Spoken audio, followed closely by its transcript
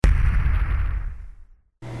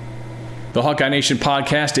The Hawkeye Nation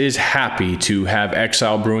podcast is happy to have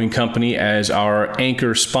Exile Brewing Company as our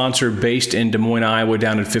anchor sponsor, based in Des Moines, Iowa,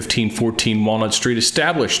 down at 1514 Walnut Street.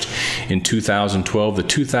 Established in 2012, the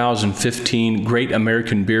 2015 Great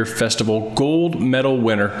American Beer Festival Gold Medal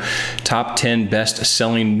winner, top 10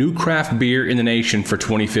 best-selling new craft beer in the nation for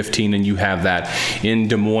 2015, and you have that in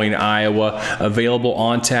Des Moines, Iowa. Available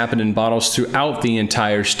on tap and in bottles throughout the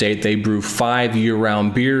entire state. They brew 5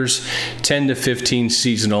 year-round beers, 10 to 15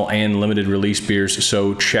 seasonal and limited release beers,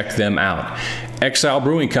 so check them out. Exile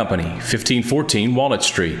Brewing Company, 1514 Walnut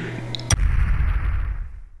Street.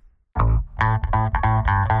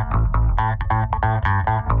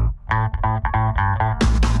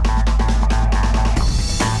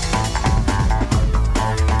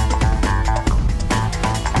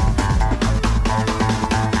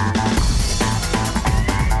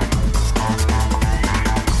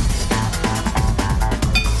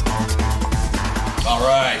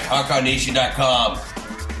 HawkeyeNation.com.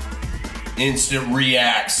 Instant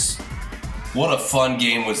reacts. What a fun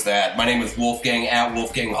game was that. My name is Wolfgang, at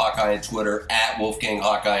Wolfgang Hawkeye on Twitter, at Wolfgang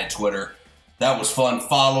Hawkeye on Twitter. That was fun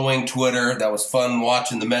following Twitter. That was fun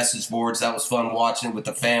watching the message boards. That was fun watching it with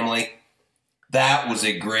the family. That was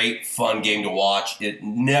a great, fun game to watch. It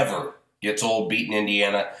never gets old beating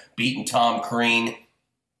Indiana, beating Tom Crean.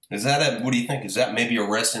 Is that what do you think? Is that maybe a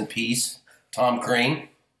rest in peace, Tom Crean?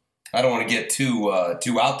 I don't want to get too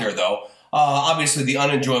out there, though. Obviously, the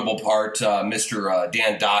unenjoyable part, Mr.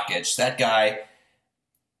 Dan Dakich. That guy,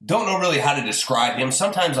 don't know really how to describe him.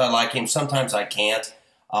 Sometimes I like him, sometimes I can't.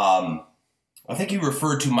 I think he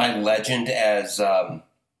referred to my legend as Mr.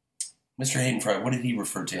 Hayden Fry. What did he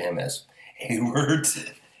refer to him as? Hayward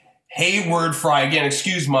Fry. Again,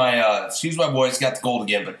 excuse my voice, got the gold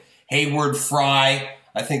again, but Hayward Fry.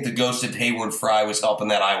 I think the ghost of Hayward Fry was helping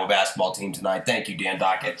that Iowa basketball team tonight. Thank you, Dan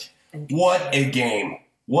Dakich. What a game.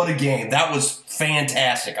 What a game. That was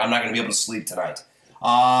fantastic. I'm not going to be able to sleep tonight.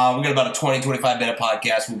 We got about a 20, 25-minute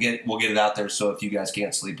podcast. We'll get it out there, so if you guys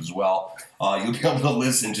can't sleep as well, you'll be able to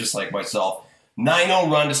listen just like myself. 9-0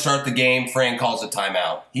 run to start the game. Fran calls a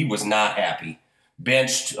timeout. He was not happy.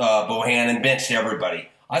 Benched Bohannon, benched everybody.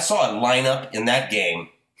 I saw a lineup in that game,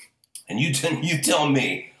 and you tell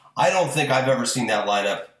me, I don't think I've ever seen that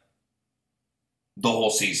lineup the whole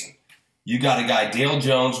season. You got a guy, Dale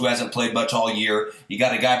Jones, who hasn't played much all year. You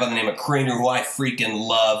got a guy by the name of Craner, who I freaking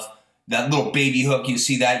love. That little baby hook, you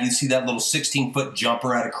see that? You see that little 16-foot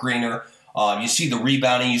jumper out of Craner. You see the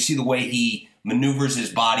rebounding. You see the way he maneuvers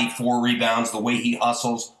his body for rebounds, the way he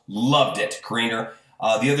hustles. Loved it, Craner.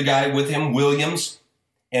 The other guy with him, Williams.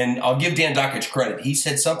 And I'll give Dan Dakich credit. He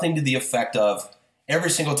said something to the effect of,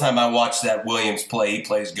 every single time I watch that Williams play, he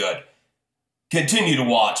plays good. Continue to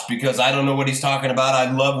watch, because I don't know what he's talking about. I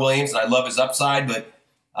love Williams, and I love his upside, but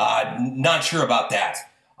not sure about that.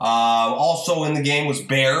 Also in the game was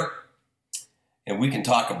Bear, and we can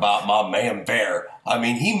talk about my man Bear. I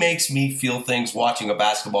mean, he makes me feel things watching a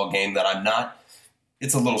basketball game that I'm not.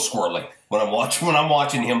 It's a little squirrely when I'm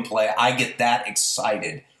watching him play. I get that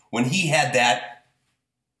excited. When he had that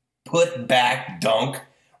put back dunk,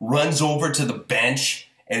 runs over to the bench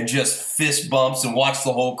and just fist bumps and watch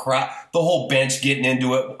the whole crowd, the whole bench getting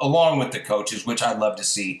into it, along with the coaches, which I'd love to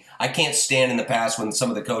see. I can't stand in the past when some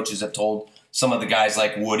of the coaches have told some of the guys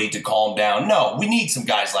like Woody to calm down. No, we need some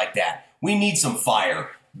guys like that. We need some fire.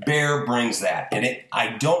 Bear brings that. And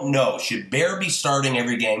I don't know, should Bear be starting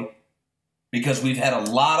every game? Because we've had a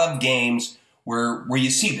lot of games where you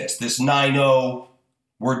see this 9-0,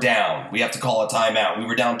 we're down. We have to call a timeout. We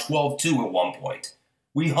were down 12-2 at one point.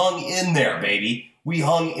 We hung in there, baby. We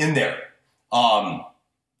hung in there.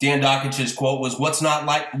 Dan Dakich's quote was, what's not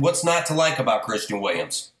to like about Christian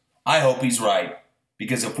Williams? I hope he's right.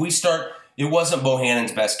 Because if we start, it wasn't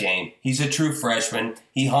Bohannon's best game. He's a true freshman.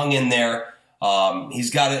 He hung in there.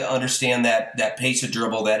 He's got to understand that pace of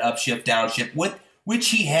dribble, that upshift, downshift, which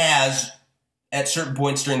he has at certain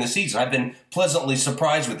points during the season. I've been pleasantly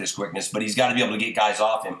surprised with his quickness, but he's got to be able to get guys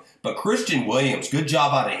off him. But Christian Williams, good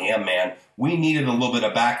job out of him, man. We needed a little bit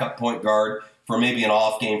of backup point guard for maybe an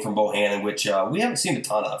off game from Bohannon, which we haven't seen a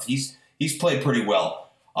ton of. He's played pretty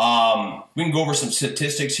well. We can go over some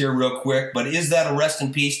statistics here real quick, but is that a rest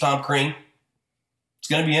in peace, Tom Crean? It's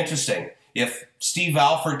going to be interesting. If Steve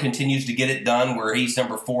Alford continues to get it done where he's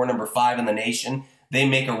number 4, number 5 in the nation, they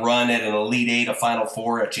make a run at an Elite Eight, a Final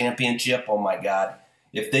Four, a championship, oh my God.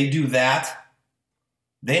 If they do that,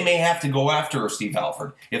 they may have to go after Steve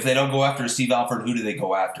Alford. If they don't go after Steve Alford, who do they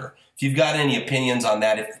go after? If you've got any opinions on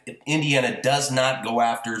that, if Indiana does not go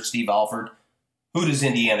after Steve Alford, who does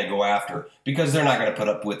Indiana go after? Because they're not going to put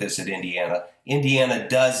up with this at Indiana. Indiana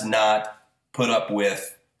does not put up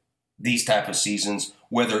with these type of seasons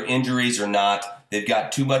whether injuries or not. They've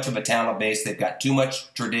got too much of a talent base. They've got too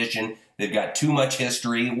much tradition. They've got too much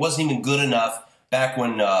history. It wasn't even good enough back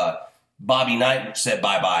when Bobby Knight said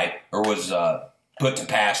bye-bye or was put to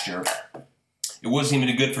pasture. It wasn't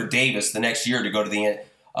even good for Davis the next year to go to the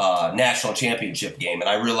national championship game. And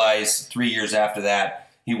I realized 3 years after that,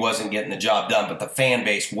 he wasn't getting the job done, but the fan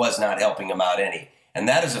base was not helping him out any. And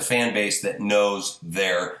that is a fan base that knows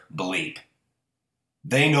their bleep.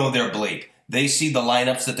 They know their bleep. They see the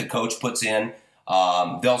lineups that the coach puts in.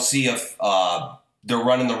 They'll see if they're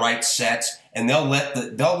running the right sets, and they'll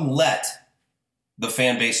let the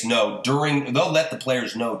fan base know they'll let the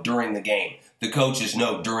players know during the game. The coaches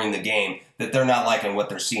know during the game that they're not liking what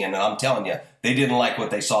they're seeing. And I'm telling you, they didn't like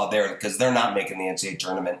what they saw there because they're not making the NCAA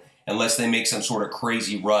tournament unless they make some sort of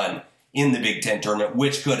crazy run in the Big Ten tournament,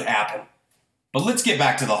 which could happen. But let's get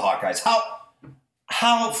back to the Hawkeyes.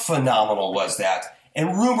 How phenomenal was that?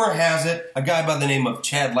 And rumor has it, a guy by the name of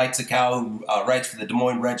Chad Leitzekow, who writes for the Des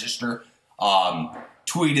Moines Register,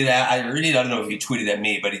 tweeted at, I don't know if he tweeted at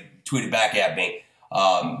me, but he tweeted back at me,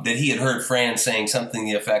 that he had heard Fran saying something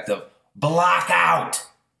to the effect of, block out,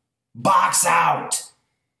 box out.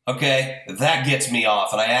 Okay, that gets me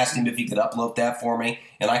off. And I asked him if he could upload that for me,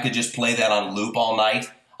 and I could just play that on loop all night.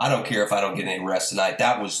 I don't care if I don't get any rest tonight.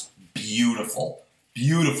 That was beautiful,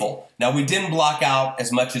 beautiful. Now, we didn't block out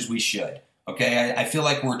as much as we should. Okay, I feel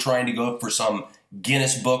like we're trying to go for some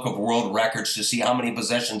Guinness Book of World Records to see how many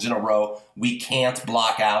possessions in a row we can't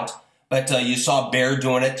block out. But you saw Bear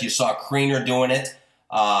doing it. You saw Kriener doing it.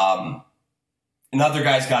 And other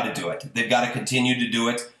guys got to do it. They've got to continue to do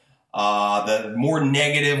it. The more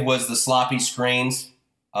negative was the sloppy screens.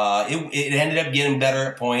 It ended up getting better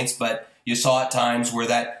at points, but you saw at times where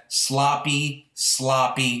that sloppy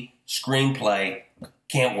screenplay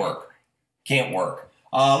can't work. Can't work.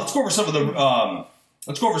 Let's go over some of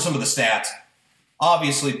the stats.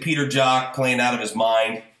 Obviously, Peter Jok playing out of his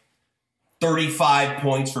mind. 35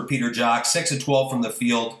 points for Peter Jok, 6 of 12 from the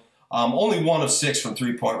field. Only 1 of 6 from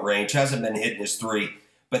three-point range. Hasn't been hitting his three.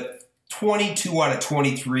 But 22 out of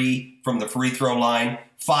 23 from the free throw line.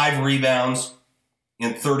 5 rebounds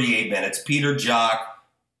in 38 minutes. Peter Jok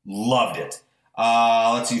loved it.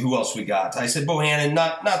 Let's see who else we got. I said Bohannon,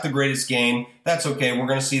 not the greatest game. That's okay. We're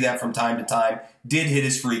going to see that from time to time. Did hit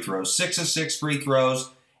his free throws. 6 of 6 free throws.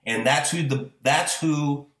 And that's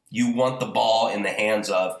who you want the ball in the hands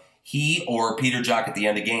of. He or Peter Jok at the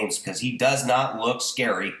end of games, because he does not look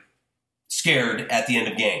scared at the end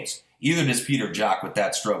of games. Either does Peter Jok with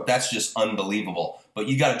that stroke. That's just unbelievable. But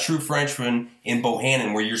you got a true Frenchman in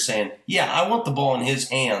Bohannon where you're saying, yeah, I want the ball in his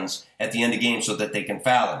hands at the end of games so that they can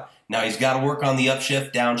foul him. Now he's got to work on the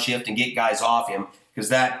upshift, downshift, and get guys off him because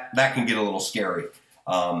that can get a little scary.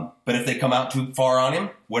 But if they come out too far on him,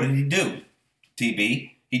 what did he do,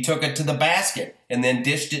 TB? He took it to the basket and then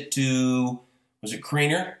dished it to, was it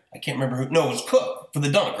Kriener? I can't remember who. No, it was Cook for the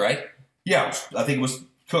dunk, right? Yeah, I think it was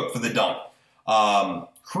Cook for the dunk.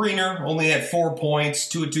 Kriener only had 4 points,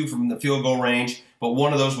 2 of 2 from the field goal range, but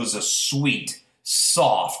one of those was a sweet,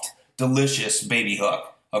 soft, delicious baby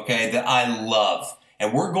hook, okay, that I love.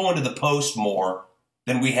 And we're going to the post more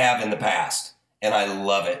than we have in the past, and I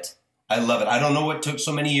love it. I love it. I don't know what took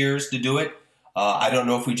so many years to do it. I don't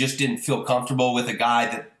know if we just didn't feel comfortable with a guy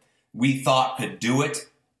that we thought could do it,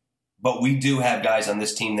 but we do have guys on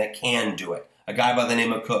this team that can do it. A guy by the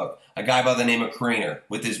name of Cook, a guy by the name of Kriener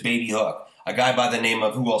with his baby hook, a guy by the name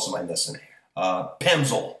of, who else am I missing?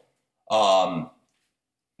 Pemsel, and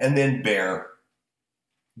then Bear.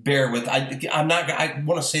 Bear with, I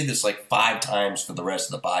want to say this like 5 times for the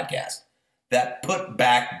rest of the podcast. That put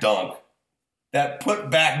back dunk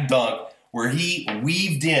where he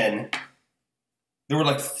weaved in. There were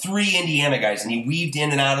like 3 Indiana guys, and he weaved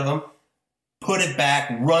in and out of them, put it back,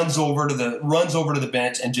 runs over to the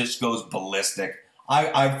bench, and just goes ballistic.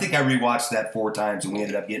 I think I rewatched that 4 times, and we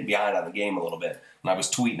ended up getting behind on the game a little bit. And I was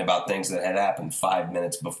tweeting about things that had happened 5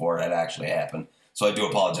 minutes before it had actually happened. So I do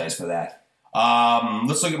apologize for that.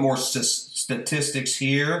 Let's look at more statistics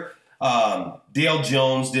here. Dale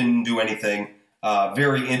Jones didn't do anything.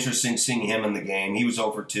 Very interesting seeing him in the game. He was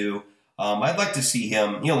over 2. I'd like to see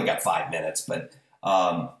him. He only got 5 minutes, but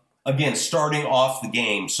again, starting off the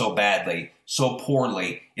game so badly, so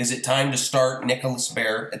poorly. Is it time to start Nicholas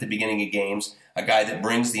Bear at the beginning of games? A guy that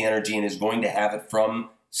brings the energy and is going to have it from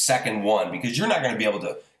second one, because you're not going to be able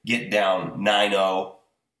to get down 9-0.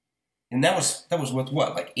 And that was with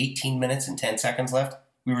what, like 18 minutes and 10 seconds left?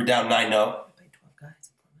 We were down 9-0. We played 12 guys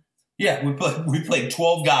in 4 minutes. Yeah, we played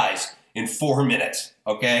 12 guys in 4 minutes,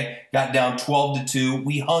 okay? Got down 12-2.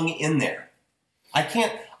 We hung in there. I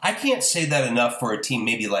can't say that enough for a team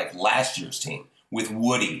maybe like last year's team with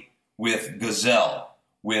Woody, with Gazelle,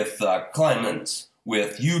 with Clemens,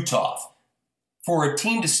 with Utah. For a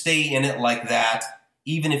team to stay in it like that,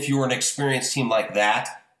 even if you're an experienced team like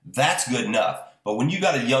that, that's good enough. But when you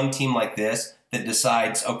got a young team like this that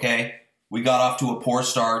decides, okay, we got off to a poor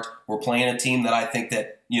start, we're playing a team that I think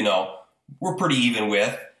that, we're pretty even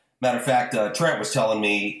with. Matter of fact, Trent was telling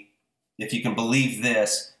me, if you can believe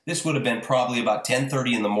this would have been probably about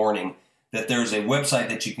 10:30 in the morning, that there's a website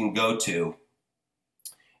that you can go to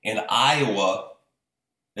in Iowa,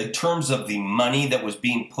 in terms of the money that was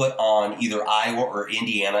being put on either Iowa or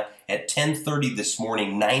Indiana. At 10:30 this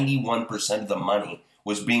morning, 91% of the money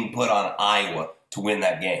was being put on Iowa to win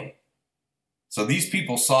that game. So these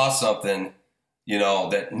people saw something,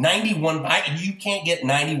 that 91, you can't get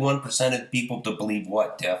 91% of people to believe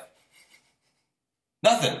what, Tiff?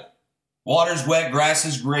 Nothing. Water's wet, grass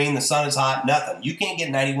is green, the sun is hot, nothing. You can't get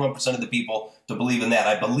 91% of the people to believe in that.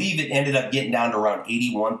 I believe it ended up getting down to around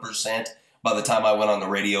 81% by the time I went on the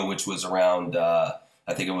radio, which was around, I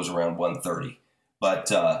think it was around 1:30.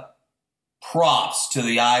 But props to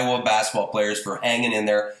the Iowa basketball players for hanging in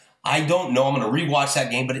there. I don't know. I'm going to rewatch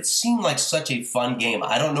that game, but it seemed like such a fun game.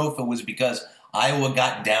 I don't know if it was because Iowa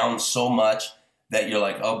got down so much that you're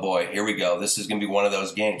like, oh boy, here we go. This is going to be one of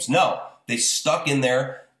those games. No, they stuck in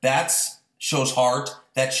there. That shows heart.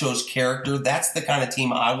 That shows character. That's the kind of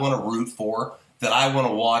team I want to root for, that I want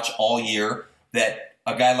to watch all year, that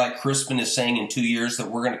a guy like Crispin is saying in 2 years that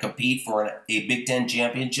we're going to compete for a Big Ten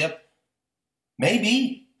championship.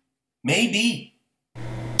 Maybe.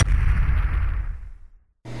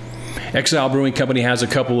 Exile Brewing Company has a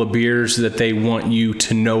couple of beers that they want you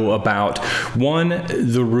to know about. One,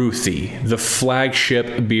 the Ruthie, the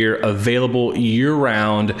flagship beer, available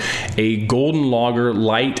year-round, a golden lager,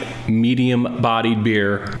 light, medium-bodied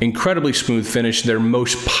beer, incredibly smooth finish, their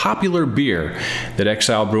most popular beer that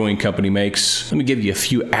Exile Brewing Company makes. Let me give you a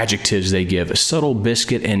few adjectives they give. A subtle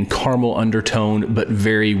biscuit and caramel undertone, but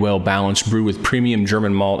very well-balanced, brewed with premium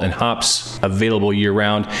German malt and hops, available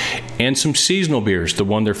year-round. And some seasonal beers, the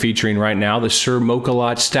one they're featuring right now, the Sir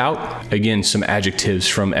Mocha-Lot Stout. Again, some adjectives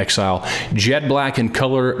from Exile. Jet black in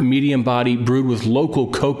color, medium body, brewed with local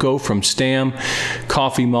cocoa from Stam,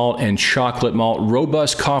 coffee malt, and chocolate malt.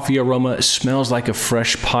 Robust coffee aroma, smells like a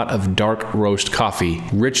fresh pot of dark roast coffee.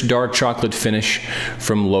 Rich dark chocolate finish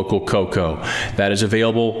from local cocoa. That is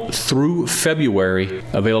available through February,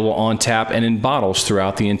 available on tap and in bottles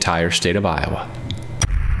throughout the entire state of Iowa.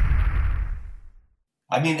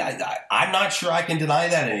 I mean, I'm not sure I can deny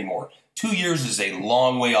that anymore. 2 years is a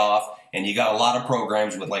long way off, and you got a lot of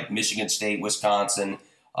programs with like Michigan State, Wisconsin,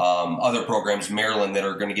 other programs, Maryland, that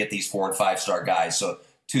are going to get these 4- and 5-star guys. So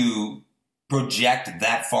to project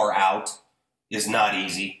that far out is not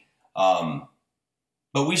easy.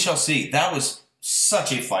 But we shall see. That was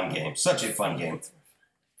such a fun game.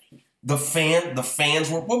 The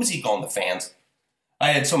fans were, what was he calling the fans? I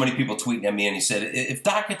had so many people tweeting at me, and he said, if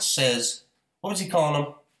Dockett says, what was he calling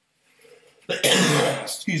them?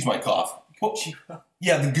 Excuse my cough. Gucci Row.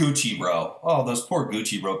 Yeah, the Gucci Row. Oh, those poor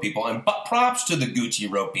Gucci Row people. And props to the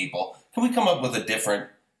Gucci Row people. Can we come up with a different,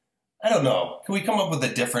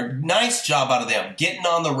 nice job out of them, getting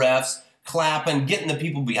on the refs, clapping, getting the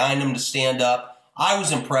people behind them to stand up. I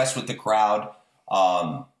was impressed with the crowd.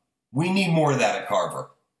 We need more of that at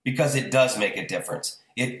Carver because it does make a difference.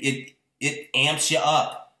 It amps you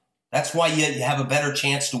up. That's why you have a better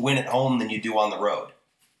chance to win at home than you do on the road.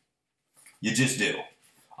 You just do.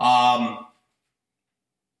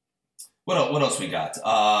 What else we got?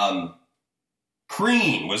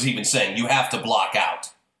 Crean was even saying you have to block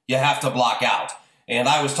out. And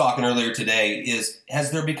I was talking earlier today,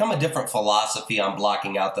 has there become a different philosophy on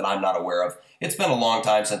blocking out that I'm not aware of? It's been a long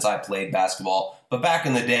time since I played basketball, but back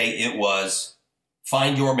in the day it was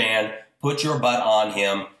find your man, put your butt on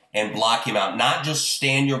him, and block him out. Not just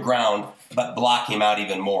stand your ground, but block him out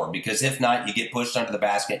even more. Because if not, you get pushed under the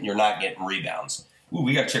basket and you're not getting rebounds. Ooh,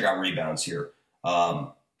 we got to check out rebounds here.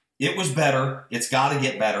 It was better. It's got to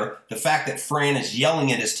get better. The fact that Fran is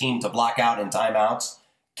yelling at his team to block out in timeouts,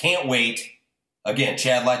 can't wait. Again,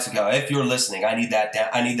 Chad Leitzico, if you're listening, I need that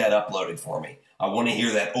uploaded for me. I want to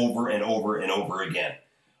hear that over and over and over again.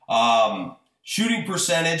 Shooting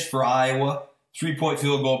percentage for Iowa. 3-point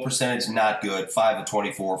field goal percentage, not good. 5 of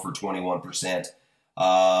 24 for 21%.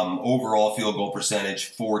 Overall field goal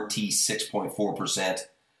percentage,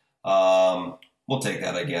 46.4%. We'll take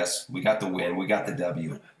that, I guess. We got the win. We got the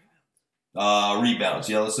W. Rebounds.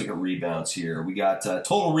 Yeah, let's look at rebounds here. We got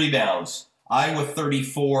total rebounds. Iowa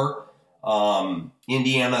 34,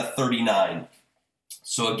 Indiana 39.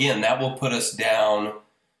 So again, that will put us down.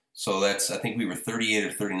 So I think we were 38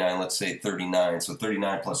 or 39. Let's say 39. So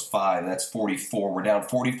 39 plus 5, that's 44. We're down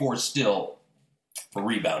 44 still for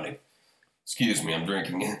rebounding. Excuse me, I'm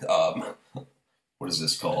drinking what is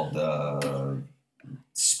this called?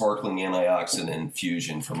 Sparkling antioxidant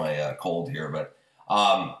infusion for my cold here. But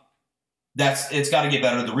it's got to get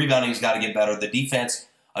better. The rebounding's got to get better. The defense,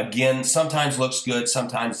 again, sometimes looks good,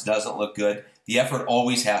 sometimes doesn't look good. The effort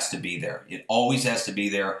always has to be there. It always has to be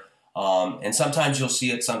there. And sometimes you'll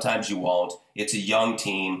see it, sometimes you won't. It's a young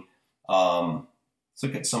team. Let's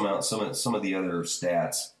look at some of the other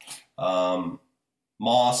stats.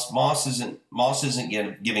 Moss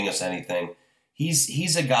isn't giving us anything.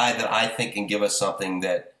 He's a guy that I think can give us something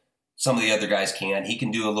that some of the other guys can. He can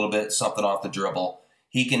do a little bit something off the dribble.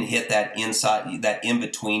 He can hit that inside, that in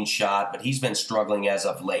between shot, but he's been struggling as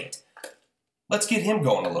of late. Let's get him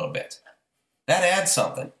going a little bit. That adds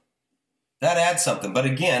something. But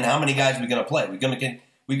again, how many guys are we going to play? We're going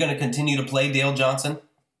to continue to play Dale Johnson.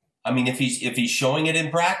 I mean, if he's showing it in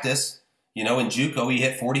practice, in JUCO he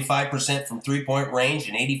hit 45% from 3-point range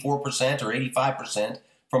and 84% or 85%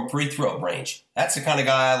 from free throw range. That's the kind of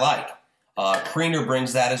guy I like. Kriener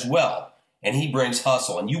brings that as well, and he brings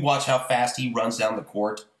hustle. And you watch how fast he runs down the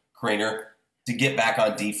court, Kriener, to get back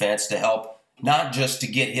on defense, to help not just to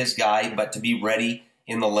get his guy, but to be ready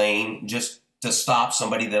in the lane, just to stop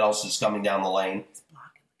somebody that else is coming down the lane.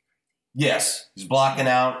 Yes, he's blocking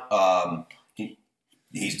out.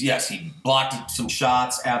 He blocked some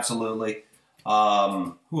shots, absolutely.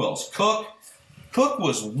 Who else? Cook. Cook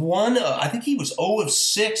was I think he was 0 of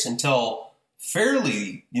 6 until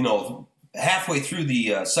fairly, halfway through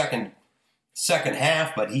the second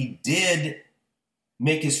half, but he did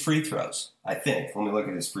make his free throws, I think. Let me look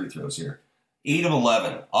at his free throws here. 8 of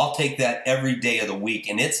 11. I'll take that every day of the week.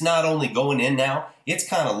 And it's not only going in now, it's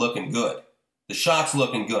kind of looking good. The shot's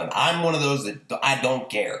looking good. I'm one of those that I don't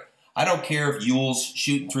care. I don't care if Yule's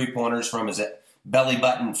shooting 3-pointers from his belly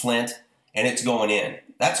button Flint and it's going in.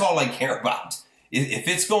 That's all I care about. If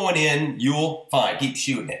it's going in, Yule, fine, keep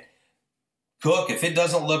shooting it. Cook, if it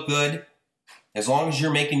doesn't look good, as long as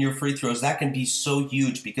you're making your free throws, that can be so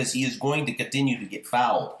huge because he is going to continue to get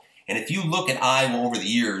fouled. And if you look at Iowa over the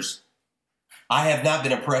years, I have not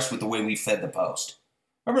been impressed with the way we fed the post.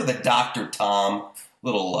 Remember the Dr. Tom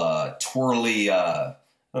little twirly, I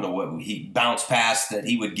don't know what he bounced past that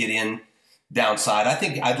he would get in downside. I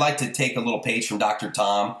think I'd like to take a little page from Dr.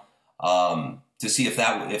 Tom to see if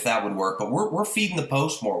that would work. But we're feeding the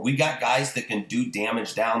post more. We got guys that can do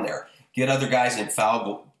damage down there, get other guys in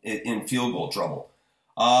field goal trouble.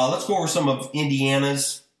 Let's go over some of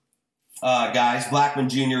Indiana's guys. Blackman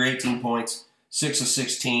Jr., 18 points, 6 of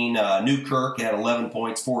 16. Newkirk had 11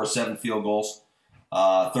 points, 4 of 7 field goals,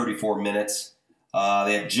 34 minutes.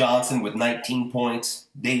 They had Johnson with 19 points,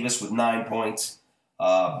 Davis with 9 points,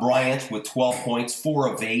 Bryant with 12 points,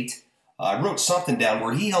 4 of 8. I wrote something down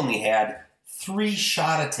where he only had 3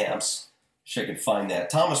 shot attempts. Wish I could find that.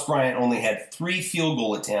 Thomas Bryant only had 3 field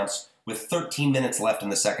goal attempts with 13 minutes left in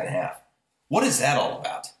the second half. What is that all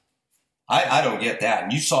about? I don't get that.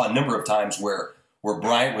 And you saw a number of times where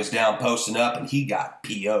Bryant was down posting up and he got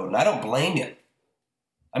PO'd, and I don't blame him.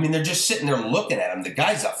 I mean, they're just sitting there looking at him. The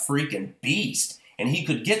guy's a freaking beast. And he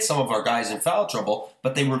could get some of our guys in foul trouble,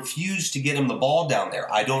 but they refuse to get him the ball down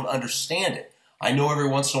there. I don't understand it. I know every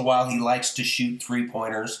once in a while he likes to shoot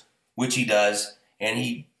 3-pointers, which he does.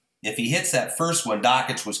 And if he hits that first one,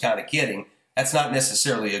 Dockich was kind of kidding. That's not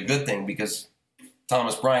necessarily a good thing because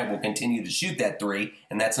Thomas Bryant will continue to shoot that 3,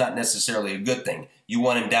 and that's not necessarily a good thing. You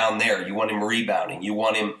want him down there. You want him rebounding. You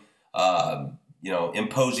want him,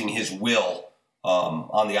 imposing his will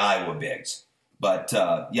on the Iowa bigs. But,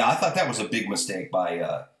 I thought that was a big mistake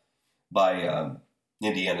by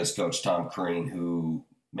Indiana's coach, Tom Crean, who,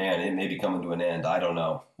 man, it may be coming to an end. I don't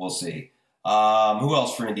know. We'll see. Who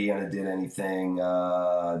else for Indiana did anything?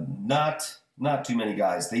 Not too many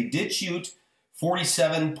guys. They did shoot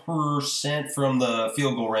 47% from the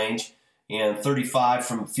field goal range and 35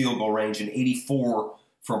 from field goal range and 84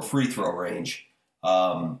 from free throw range.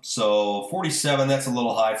 So 47, that's a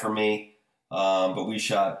little high for me. But we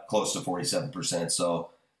shot close to 47%, so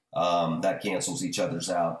that cancels each other's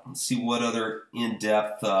out. Let's see what other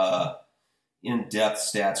in-depth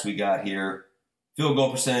stats we got here. Field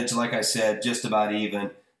goal percentage, like I said, just about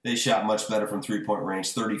even. They shot much better from 3-point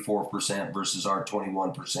range, 34% versus our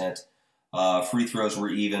 21%. Free throws were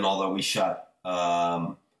even, although we shot,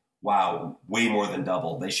 way more than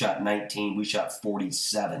double. They shot 19, we shot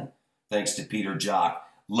 47, thanks to Peter Jock.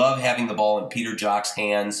 Love having the ball in Peter Jock's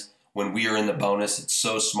hands. When we are in the bonus, it's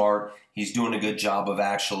so smart. He's doing a good job of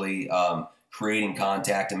actually creating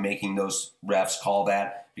contact and making those refs call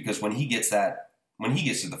that. Because when he gets to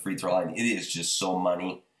the free throw line, it is just so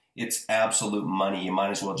money. It's absolute money. You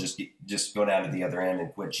might as well just go down to the other end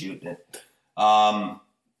and quit shooting it.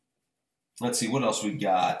 Let's see, what else we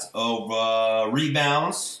got?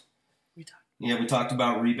 Rebounds. Yeah, we talked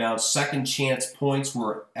about rebounds. Second chance points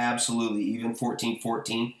were absolutely even,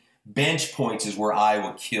 14-14. Bench points is where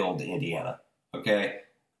Iowa killed Indiana. Okay?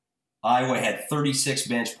 Iowa had 36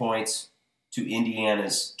 bench points to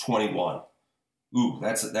Indiana's 21. Ooh,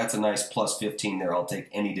 that's a nice plus 15 there. I'll take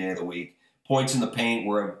any day of the week. Points in the paint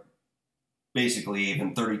were basically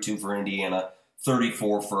even, 32 for Indiana,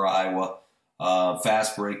 34 for Iowa.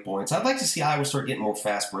 Fast break points. I'd like to see Iowa start getting more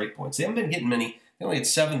fast break points. They haven't been getting many. They only had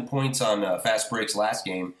 7 points on fast breaks last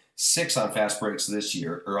game, 6 on fast breaks this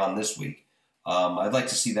year, or on this week. I'd like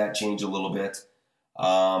to see that change a little bit.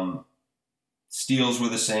 Steals were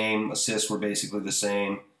the same. Assists were basically the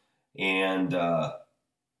same. And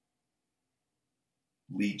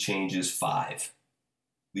lead changes 5.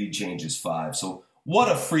 So what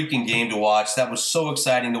a freaking game to watch. That was so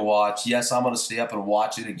exciting to watch. Yes, I'm going to stay up and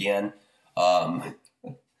watch it again. I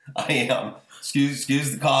am. Excuse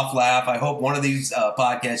the cough laugh. I hope one of these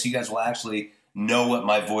podcasts you guys will actually know what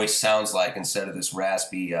my voice sounds like instead of this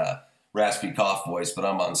raspy cough voice. But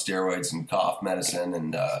I'm on steroids and cough medicine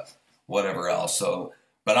and whatever else.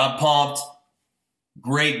 But I'm pumped.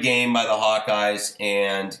 Great game by the Hawkeyes,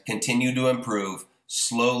 and continue to improve.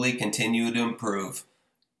 Slowly continue to improve.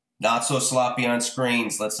 Not so sloppy on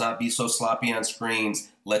screens. Let's not be so sloppy on screens.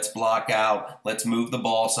 Let's block out. Let's move the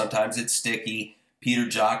ball. Sometimes it's sticky. Peter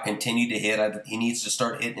Jok continued to hit. He needs to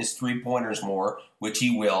start hitting his three-pointers more, which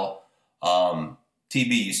he will. TB,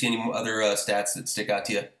 you see any other stats that stick out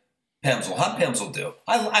to you? Pemsl. How'd Pemsl do?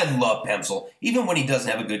 I love Pemsl. Even when he doesn't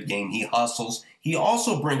have a good game, he hustles. He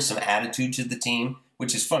also brings some attitude to the team,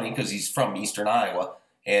 which is funny because he's from Eastern Iowa.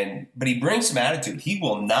 But he brings some attitude. He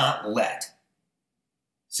will not let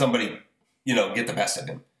somebody, get the best of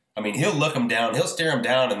him. I mean, he'll look him down. He'll stare him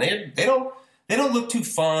down, and they don't look too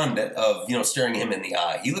fond of staring him in the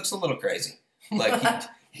eye. He looks a little crazy. Like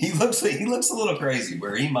he looks a little crazy.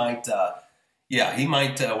 Where he might want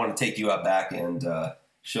to take you out back and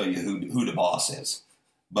show you who the boss is.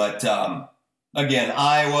 But again,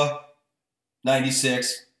 Iowa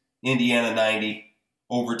 96, Indiana 90,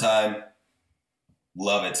 overtime.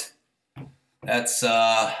 Love it. That's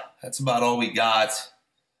about all we got.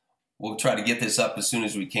 We'll try to get this up as soon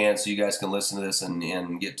as we can so you guys can listen to this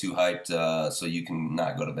and get too hyped so you can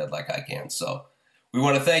not go to bed like I can. So we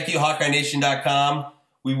want to thank you, HawkeyeNation.com.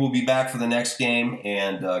 We will be back for the next game,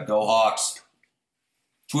 and go Hawks.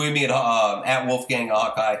 Tweet me at Wolfgang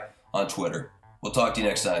Hawkeye on Twitter. We'll talk to you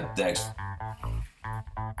next time. Thanks.